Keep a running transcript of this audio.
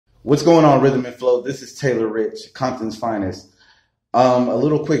What's going on, Rhythm and Flow? This is Taylor Rich, Compton's finest. A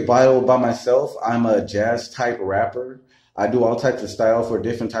little quick bio about myself. I'm a jazz type rapper. I do all types of style for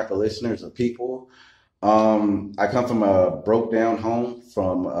different type of listeners or people. I come from a broke down home,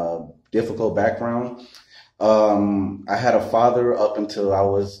 from a difficult background. I had a father up until I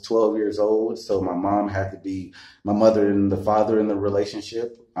was 12 years old, so my mom had to be my mother and the father in the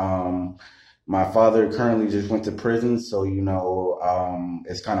relationship. My father currently just went to prison, so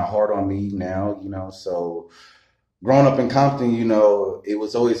it's kind of hard on me now, So growing up in Compton, it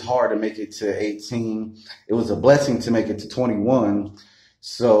was always hard to make it to 18. It was a blessing to make it to 21.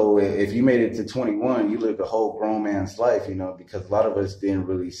 So if you made it to 21, you lived a whole grown man's life, because a lot of us didn't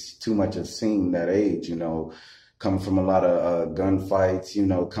really too much have seen that age, coming from a lot of gunfights,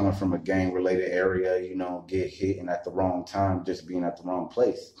 coming from a gang related area, get hit and at the wrong time, just being at the wrong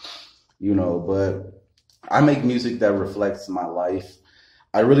place, but I make music that reflects my life.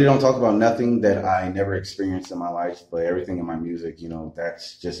 I really don't talk about nothing that I never experienced in my life, but everything in my music,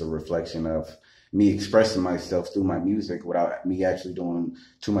 that's just a reflection of me expressing myself through my music without me actually doing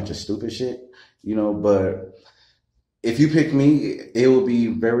too much of stupid shit, but if you pick me, it will be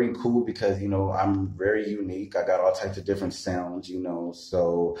very cool because, I'm very unique. I got all types of different sounds,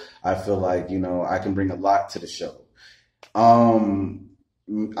 so I feel like, I can bring a lot to the show. Um,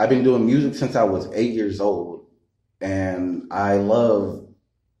 I've been doing music since I was 8 years old, and I love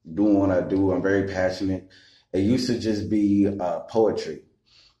doing what I do. I'm very passionate. It used to just be poetry.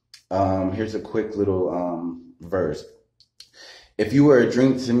 Here's a quick little verse. If you were a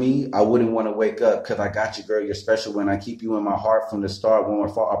dream to me, I wouldn't want to wake up because I got you, girl. You're special when I keep you in my heart from the start when we're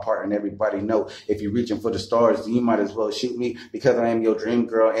far apart and everybody know if you're reaching for the stars, you might as well shoot me because I am your dream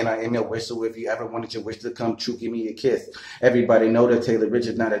girl and I am your wish. So if you ever wanted your wish to come true, give me a kiss. Everybody know that Taylor Rich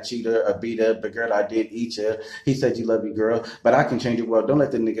is not a cheater, a beater, but girl, I did eat you. He said you love you, girl, but I can change your world. Don't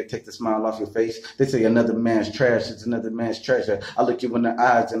let the nigga take the smile off your face. They say another man's trash is another man's treasure. I look you in the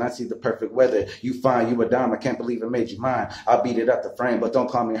eyes and I see the perfect weather. You fine, you a dime. I can't believe I made you mine. I'll beat it up the frame, but don't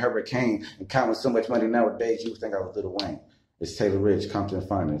call me a hurricane. And counting so much money nowadays, you would think I was Lil Wayne. It's Taylor Rich, Compton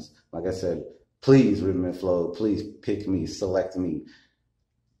Finance. Like I said, please, Rhythm and Flow, please pick me, select me.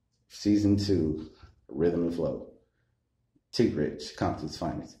 Season 2, Rhythm and Flow. T Rich, Compton's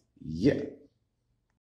Finest. Yeah.